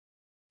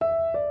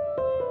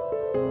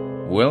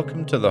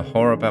Welcome to the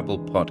Horror Babble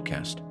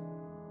podcast.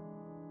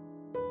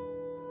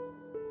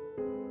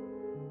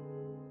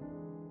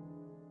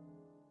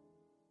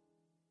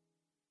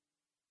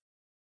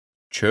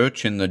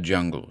 Church in the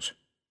Jungles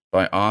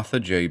by Arthur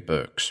J.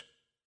 Burks.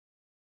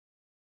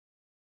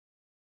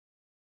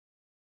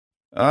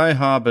 I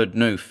harbored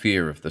no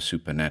fear of the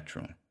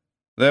supernatural.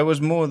 There was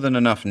more than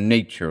enough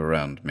nature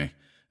around me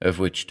of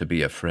which to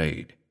be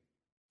afraid.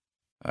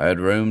 I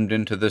had roamed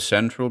into the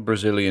central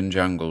Brazilian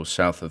jungle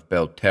south of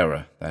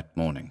Belterra that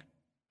morning.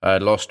 I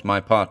had lost my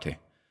party.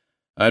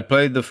 I had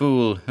played the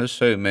fool, as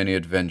so many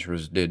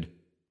adventurers did.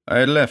 I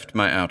had left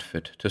my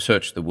outfit to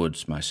search the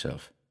woods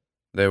myself.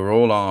 They were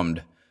all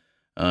armed.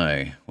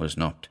 I was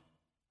not.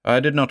 I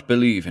did not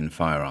believe in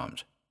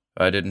firearms.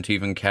 I didn't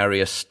even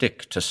carry a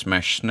stick to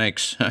smash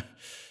snakes.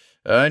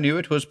 I knew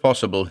it was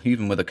possible,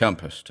 even with a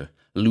compass, to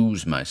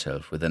lose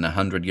myself within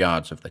 100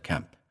 yards of the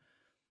camp.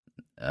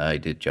 I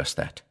did just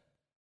that.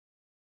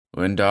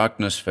 When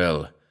darkness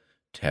fell,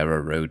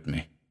 terror rode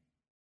me.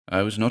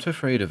 I was not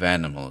afraid of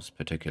animals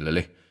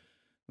particularly.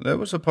 There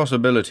was a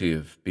possibility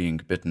of being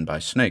bitten by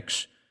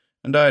snakes,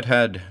 and I had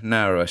had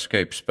narrow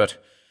escapes,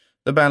 but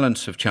the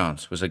balance of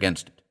chance was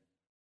against it.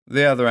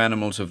 The other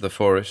animals of the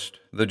forest,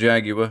 the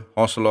jaguar,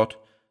 ocelot,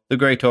 the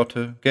great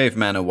otter, gave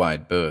man a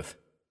wide berth.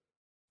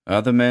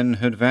 Other men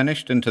had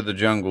vanished into the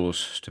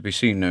jungles to be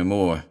seen no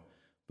more,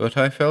 but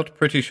I felt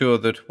pretty sure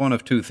that one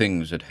of two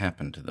things had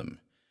happened to them.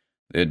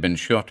 They had been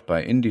shot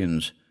by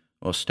Indians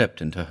or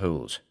stepped into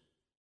holes.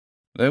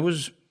 There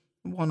was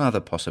one other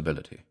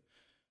possibility.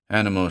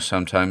 Animals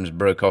sometimes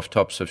broke off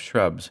tops of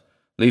shrubs,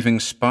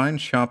 leaving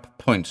spine-sharp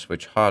points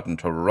which hardened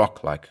to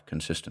rock-like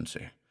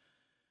consistency.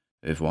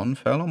 If one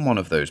fell on one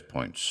of those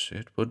points,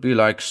 it would be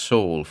like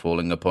Saul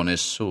falling upon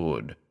his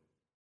sword.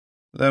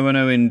 There were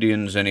no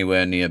Indians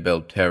anywhere near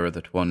Belterra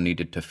that one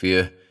needed to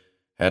fear.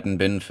 Hadn't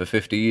been for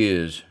 50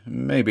 years,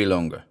 maybe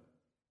longer.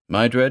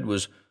 My dread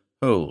was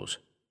holes.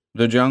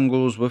 The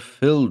jungles were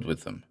filled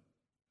with them.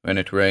 When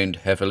it rained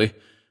heavily,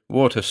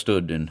 water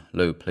stood in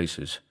low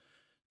places.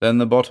 Then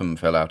the bottom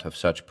fell out of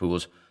such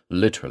pools,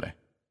 literally.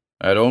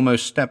 I had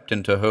almost stepped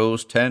into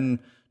holes 10,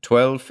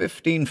 12,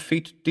 15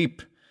 feet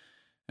deep,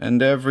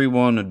 and every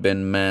one had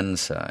been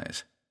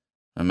man-size.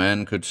 A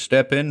man could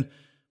step in,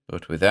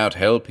 but without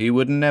help he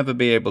would never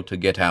be able to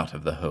get out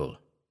of the hole.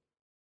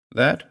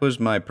 That was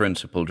my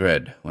principal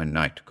dread when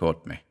night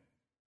caught me.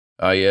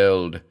 I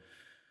yelled.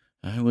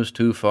 I was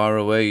too far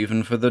away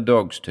even for the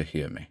dogs to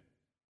hear me.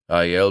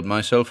 I yelled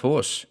myself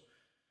hoarse.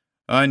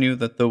 I knew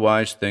that the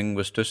wise thing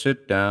was to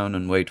sit down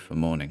and wait for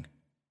morning.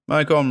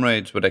 My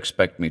comrades would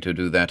expect me to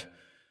do that.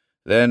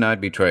 Then I'd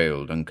be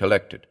trailed and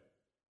collected.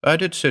 I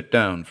did sit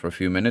down for a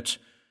few minutes,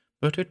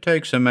 but it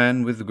takes a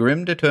man with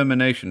grim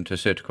determination to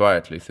sit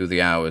quietly through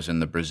the hours in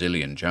the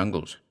Brazilian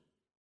jungles.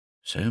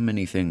 So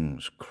many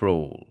things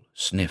crawl,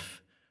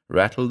 sniff,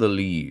 rattle the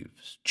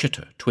leaves,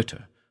 chitter,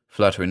 twitter,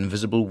 flutter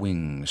invisible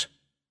wings.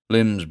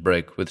 Limbs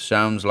break with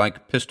sounds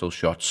like pistol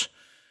shots.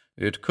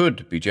 It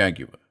could be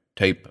jaguar,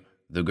 tapir,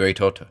 the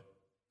great otter.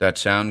 That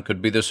sound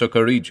could be the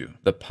socorrijo,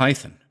 the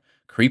python,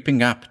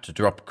 creeping up to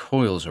drop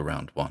coils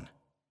around one.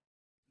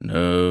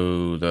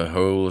 No, the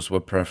holes were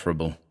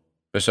preferable.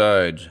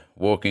 Besides,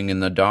 walking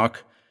in the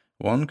dark,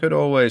 one could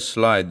always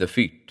slide the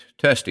feet,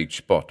 test each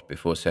spot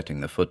before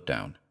setting the foot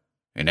down.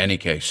 In any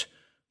case,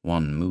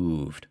 one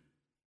moved.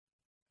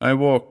 I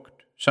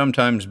walked,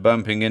 sometimes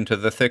bumping into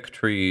the thick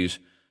trees,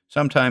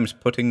 sometimes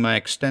putting my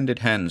extended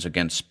hands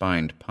against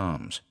spined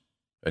palms.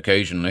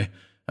 Occasionally,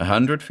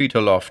 100 feet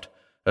aloft,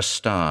 a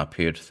star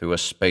peered through a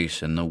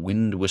space in the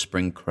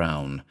wind-whispering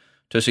crown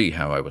to see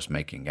how I was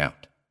making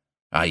out.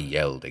 I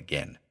yelled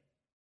again.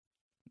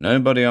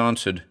 Nobody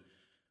answered,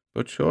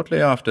 but shortly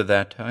after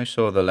that I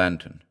saw the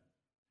lantern.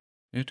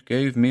 It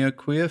gave me a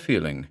queer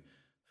feeling,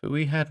 for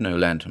we had no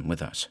lantern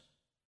with us.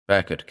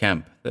 Back at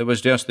camp, there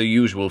was just the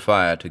usual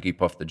fire to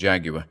keep off the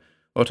jaguar,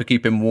 or to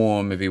keep him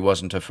warm if he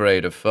wasn't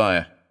afraid of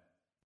fire.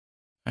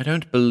 I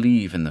don't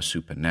believe in the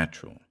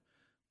supernatural,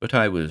 but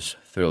I was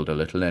thrilled a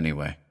little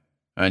anyway.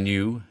 I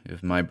knew,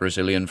 if my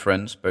Brazilian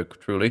friend spoke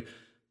truly,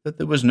 that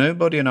there was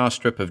nobody in our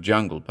strip of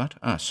jungle but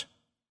us.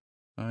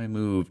 I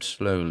moved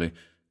slowly,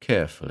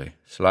 carefully,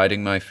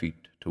 sliding my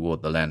feet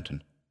toward the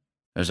lantern.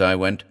 As I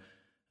went,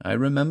 I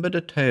remembered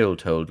a tale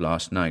told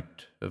last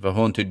night of a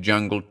haunted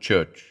jungle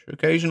church,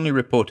 occasionally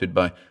reported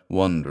by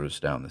wanderers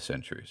down the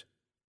centuries.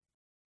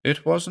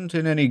 It wasn't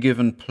in any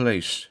given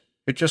place.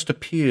 It just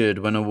appeared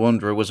when a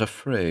wanderer was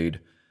afraid,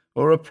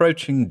 or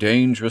approaching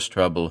dangerous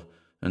trouble,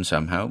 and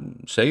somehow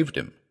saved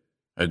him.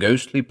 A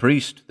ghostly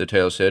priest, the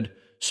tale said,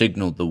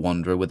 signaled the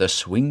wanderer with a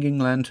swinging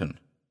lantern.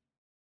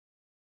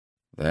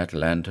 That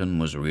lantern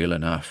was real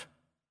enough.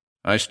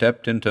 I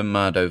stepped into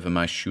mud over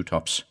my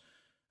shoe-tops.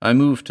 I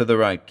moved to the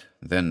right,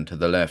 then to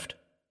the left.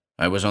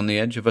 I was on the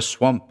edge of a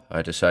swamp,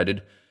 I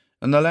decided,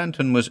 and the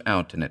lantern was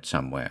out in it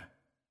somewhere.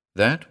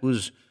 That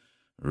was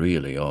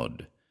really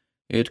odd.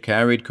 It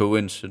carried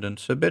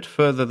coincidence a bit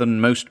further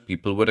than most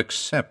people would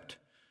accept,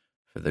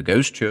 for the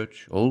ghost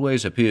church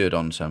always appeared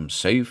on some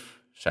safe,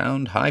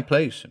 sound high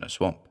place in a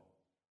swamp.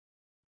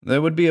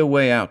 There would be a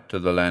way out to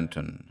the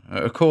lantern,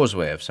 a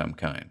causeway of some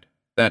kind.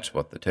 That's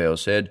what the tale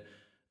said,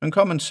 and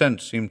common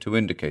sense seemed to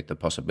indicate the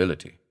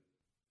possibility.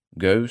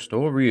 Ghost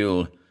or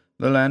real,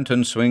 the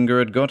lantern swinger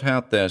had got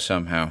out there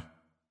somehow.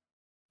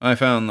 I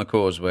found the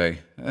causeway,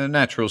 a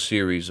natural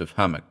series of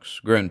hummocks,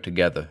 grown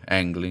together,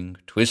 angling,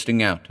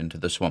 twisting out into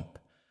the swamp.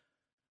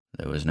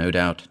 There was no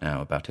doubt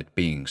now about it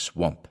being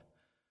swamp.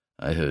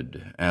 I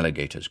heard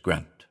alligators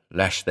grunt,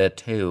 lash their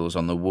tails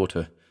on the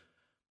water.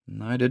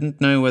 I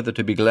didn't know whether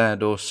to be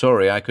glad or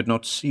sorry I could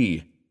not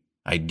see.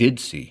 I did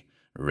see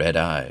red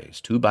eyes,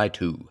 2 by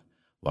 2,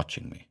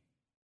 watching me.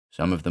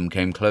 Some of them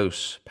came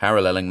close,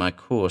 paralleling my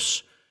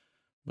course,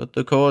 but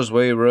the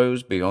causeway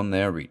rose beyond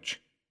their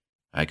reach.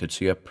 I could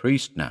see a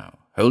priest now,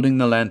 holding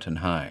the lantern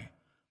high.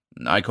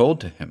 I called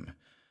to him,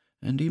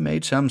 and he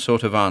made some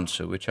sort of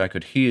answer which I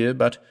could hear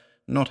but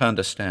not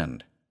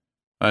understand.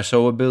 I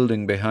saw a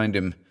building behind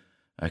him.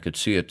 I could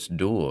see its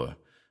door,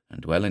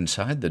 and well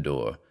inside the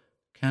door,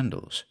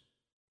 candles.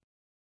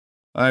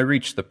 I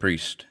reached the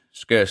priest,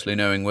 scarcely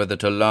knowing whether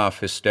to laugh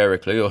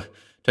hysterically or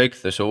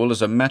take this all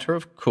as a matter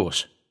of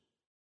course.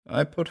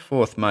 I put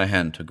forth my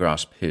hand to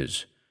grasp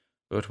his,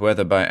 but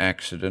whether by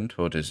accident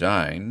or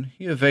design,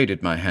 he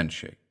evaded my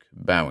handshake,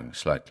 bowing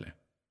slightly.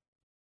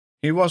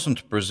 He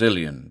wasn't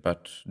Brazilian,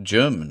 but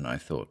German, I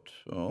thought,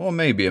 or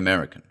maybe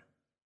American.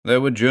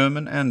 There were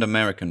German and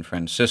American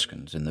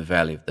Franciscans in the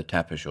valley of the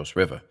Tapajos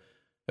River,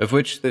 of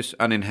which this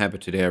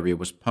uninhabited area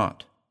was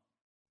part.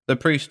 The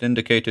priest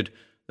indicated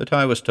that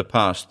I was to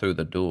pass through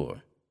the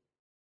door.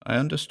 I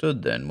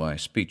understood then why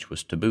speech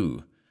was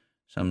taboo.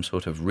 Some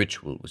sort of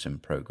ritual was in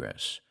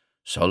progress,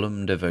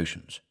 solemn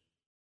devotions.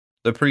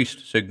 The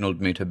priest signaled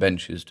me to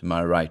benches to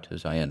my right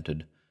as I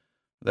entered.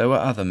 There were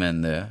other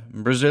men there,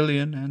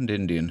 Brazilian and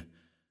Indian.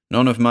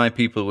 None of my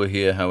people were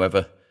here,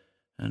 however,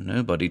 and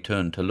nobody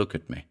turned to look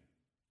at me.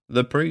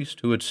 The priest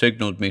who had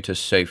signaled me to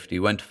safety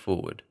went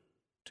forward.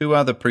 2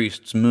 other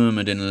priests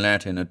murmured in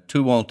Latin at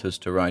 2 altars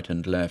to right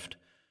and left,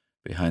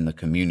 behind the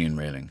communion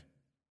railing.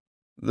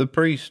 The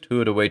priest who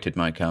had awaited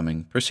my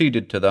coming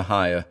proceeded to the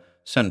higher,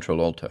 central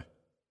altar.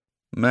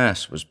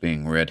 Mass was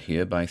being read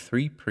here by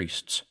 3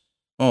 priests.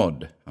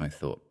 Odd, I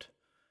thought.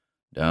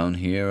 Down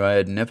here I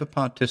had never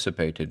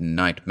participated in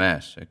night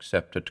mass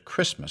except at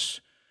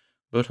Christmas,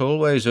 but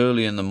always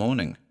early in the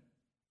morning.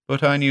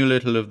 But I knew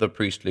little of the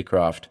priestly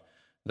craft,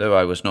 though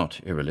I was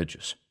not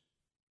irreligious.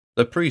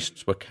 The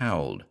priests were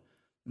cowled.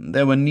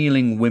 There were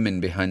kneeling women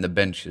behind the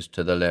benches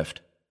to the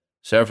left.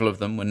 Several of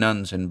them were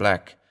nuns in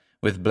black,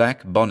 with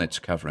black bonnets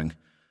covering,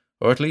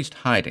 or at least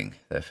hiding,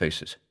 their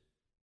faces.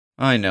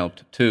 I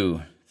knelt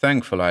too,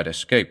 thankful I'd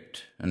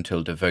escaped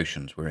until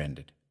devotions were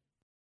ended.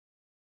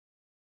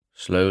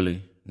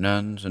 Slowly,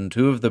 nuns and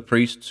 2 of the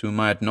priests whom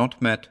I had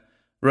not met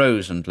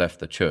rose and left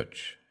the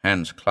church,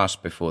 hands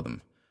clasped before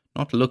them,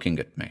 not looking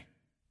at me.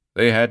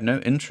 They had no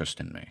interest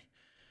in me.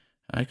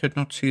 I could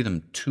not see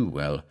them too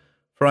well,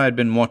 for I had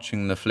been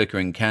watching the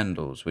flickering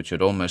candles which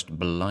had almost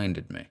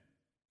blinded me.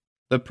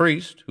 The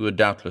priest, who had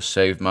doubtless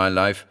saved my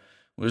life,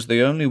 was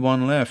the only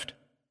one left.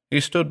 He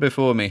stood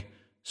before me,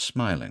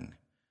 smiling.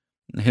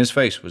 His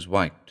face was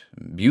white,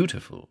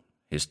 beautiful,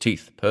 his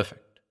teeth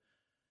perfect.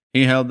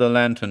 He held the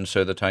lantern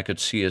so that I could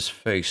see his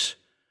face.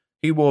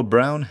 He wore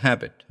brown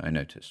habit, I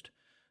noticed,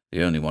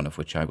 the only one of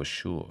which I was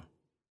sure.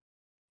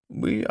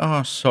 "We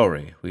are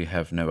sorry we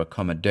have no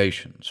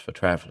accommodations for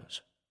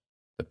travellers,"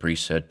 the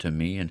priest said to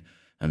me in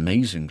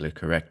amazingly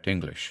correct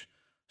English,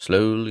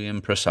 slowly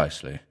and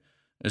precisely,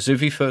 as if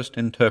he first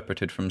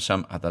interpreted from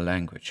some other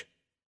language.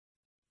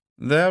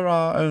 "There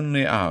are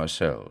only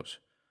ourselves.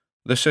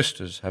 The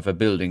sisters have a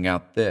building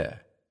out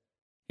there."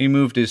 He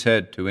moved his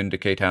head to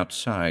indicate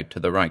outside to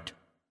the right.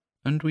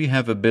 "And we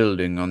have a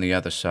building on the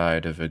other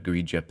side of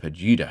Igreja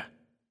Perdida.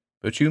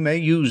 But you may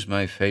use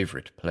my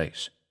favorite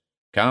place.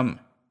 Come."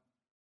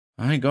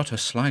 I got a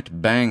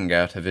slight bang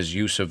out of his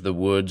use of the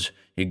words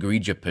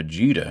Igreja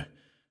Perdida,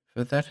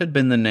 for that had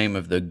been the name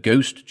of the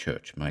ghost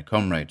church my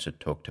comrades had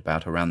talked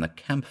about around the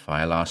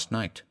campfire last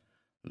night.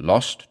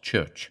 Lost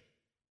Church.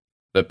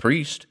 The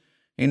priest,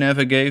 he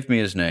never gave me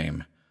his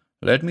name,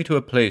 led me to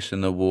a place in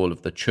the wall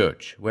of the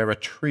church where a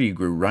tree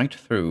grew right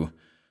through,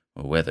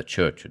 or where the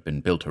church had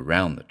been built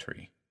around the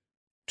tree.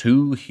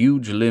 2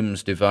 huge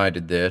limbs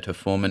divided there to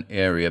form an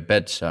area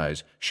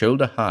bed-size,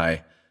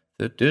 shoulder-high,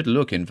 that did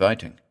look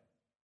inviting.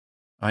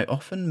 "I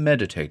often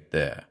meditate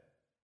there,"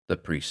 the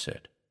priest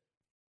said.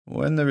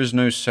 "When there is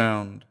no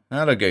sound,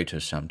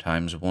 alligators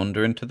sometimes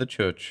wander into the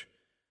church.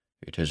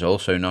 It is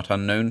also not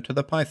unknown to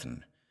the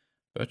python,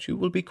 but you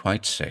will be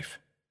quite safe.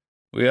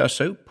 We are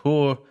so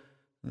poor,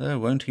 there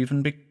won't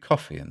even be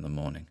coffee in the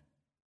morning."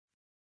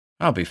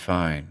 "I'll be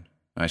fine,"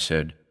 I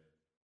said.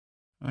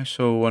 I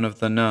saw one of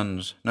the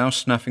nuns, now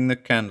snuffing the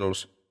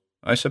candles.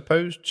 I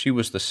supposed she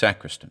was the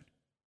sacristan.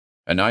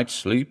 "A night's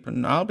sleep,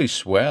 and I'll be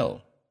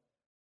swell."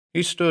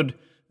 He stood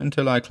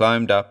until I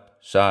climbed up,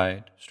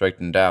 sighed,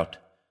 straightened out.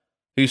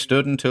 He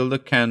stood until the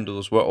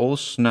candles were all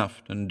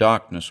snuffed and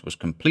darkness was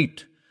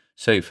complete,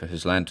 save for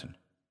his lantern.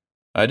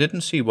 I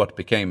didn't see what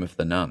became of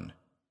the nun.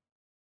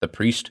 The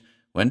priest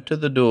went to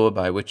the door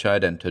by which I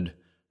had entered,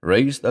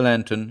 raised the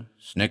lantern,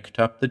 snicked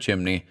up the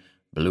chimney,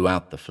 blew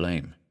out the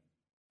flame.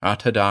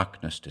 Utter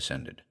darkness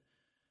descended.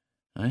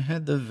 I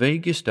had the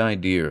vaguest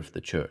idea of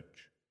the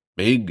church.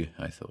 Big,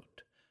 I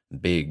thought.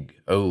 Big,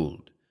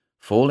 old,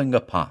 falling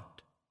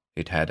apart.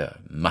 It had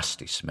a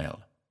musty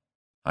smell.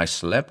 I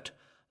slept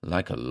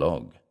like a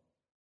log.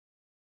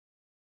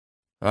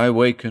 I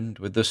wakened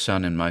with the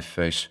sun in my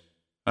face.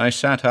 I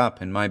sat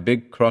up in my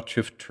big crotch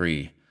of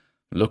tree,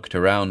 looked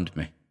around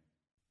me.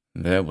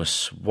 There was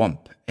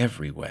swamp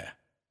everywhere.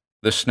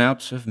 The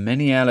snouts of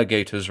many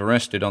alligators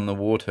rested on the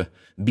water,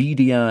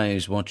 beady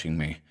eyes watching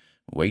me,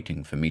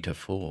 waiting for me to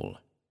fall.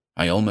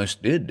 I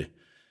almost did,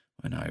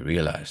 when I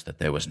realized that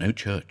there was no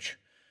church.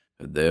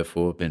 Had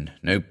therefore been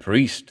no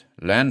priest,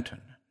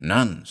 lantern,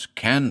 nuns,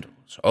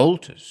 candles,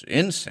 altars,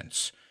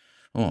 incense,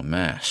 or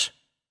mass.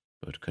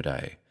 But could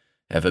I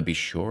ever be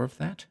sure of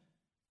that?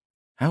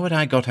 How had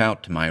I got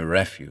out to my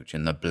refuge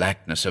in the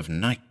blackness of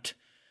night?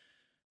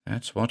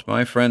 That's what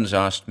my friends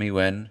asked me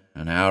when,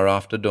 an hour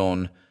after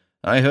dawn,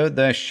 I heard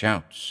their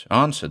shouts,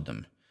 answered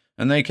them,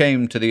 and they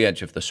came to the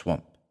edge of the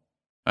swamp.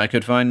 I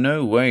could find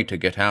no way to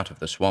get out of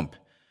the swamp.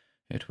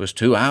 It was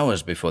 2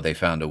 hours before they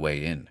found a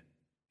way in.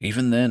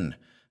 Even then,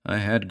 I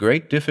had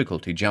great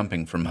difficulty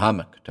jumping from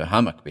hummock to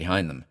hummock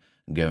behind them,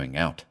 going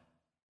out.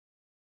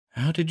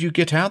 "How did you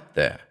get out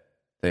there?"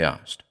 they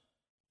asked.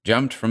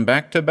 "Jumped from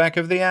back to back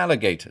of the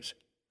alligators,"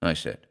 I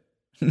said.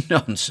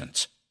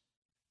 "Nonsense."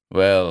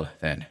 "Well,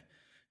 then,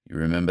 you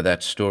remember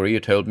that story you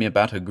told me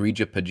about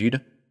Agrija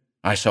Pajita?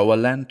 I saw a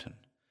lantern.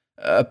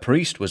 A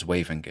priest was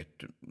waving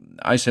it.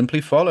 I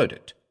simply followed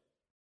it."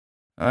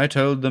 I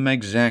told them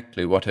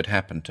exactly what had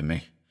happened to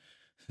me.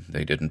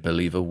 They didn't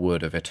believe a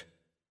word of it.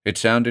 It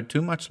sounded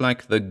too much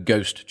like the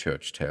ghost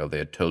church tale they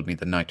had told me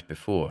the night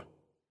before.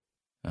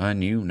 I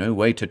knew no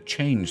way to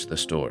change the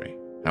story,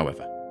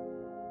 however.